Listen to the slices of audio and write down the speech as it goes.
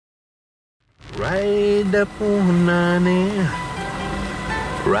Ride punani,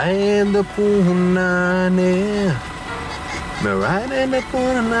 ride the punani, me riding the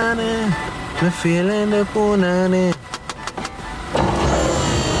punani, me feeling the punani.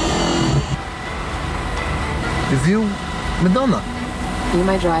 Is you Madonna? You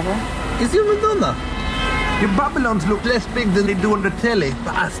my driver? Is you Madonna? Your Babylons look less big than they do on the telly,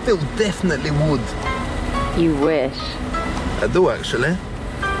 but I still definitely would. You wish. I do actually.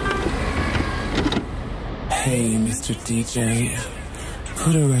 Hey, Mr. DJ,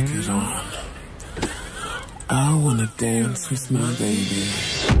 put a record on. I wanna dance with my baby.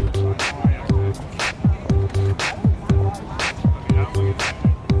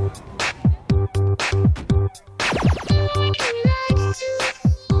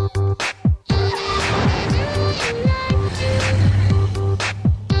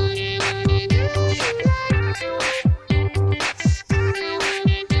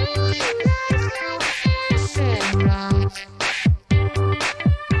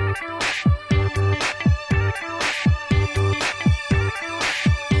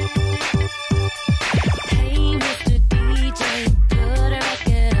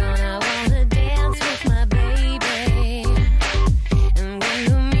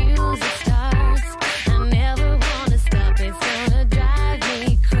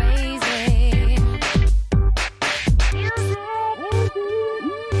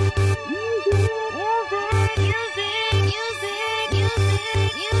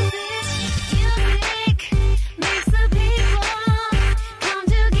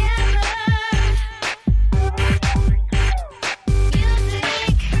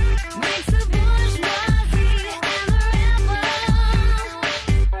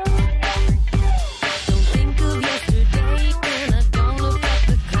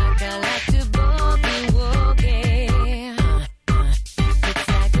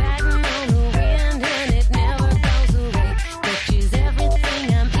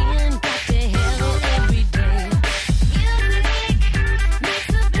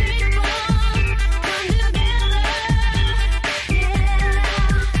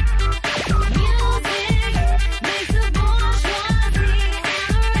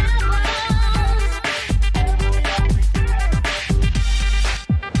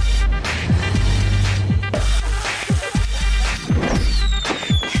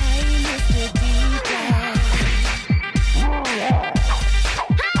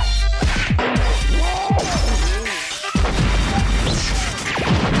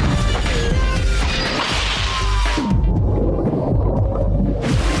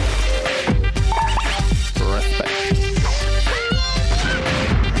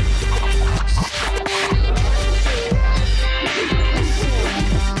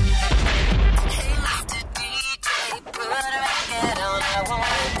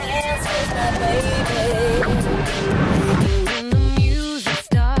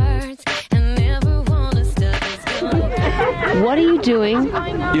 What are you doing?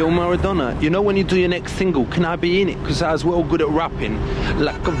 Yo, Madonna, you know when you do your next single, can I be in it? Because I was well good at rapping.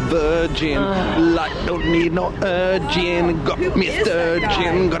 Like a virgin, like don't need no urging. Got me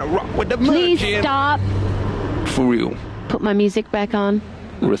sturgeon, gotta rock with the virgin. Please stop. For real. Put my music back on.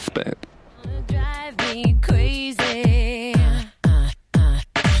 Respect. Drive me crazy.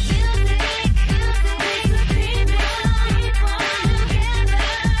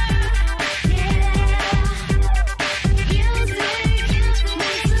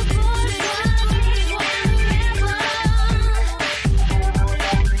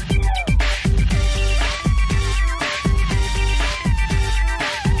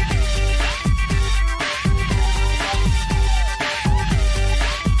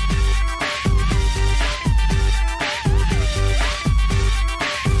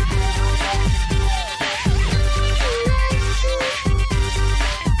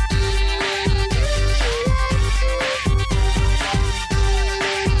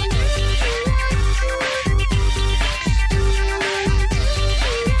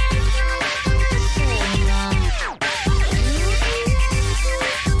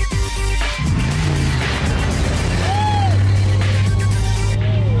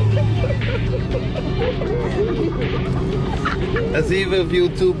 Has either of you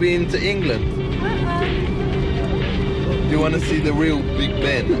two been to England? Do you want to see the real Big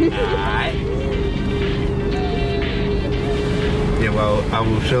Ben? Yeah, well, I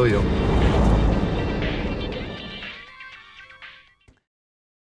will show you.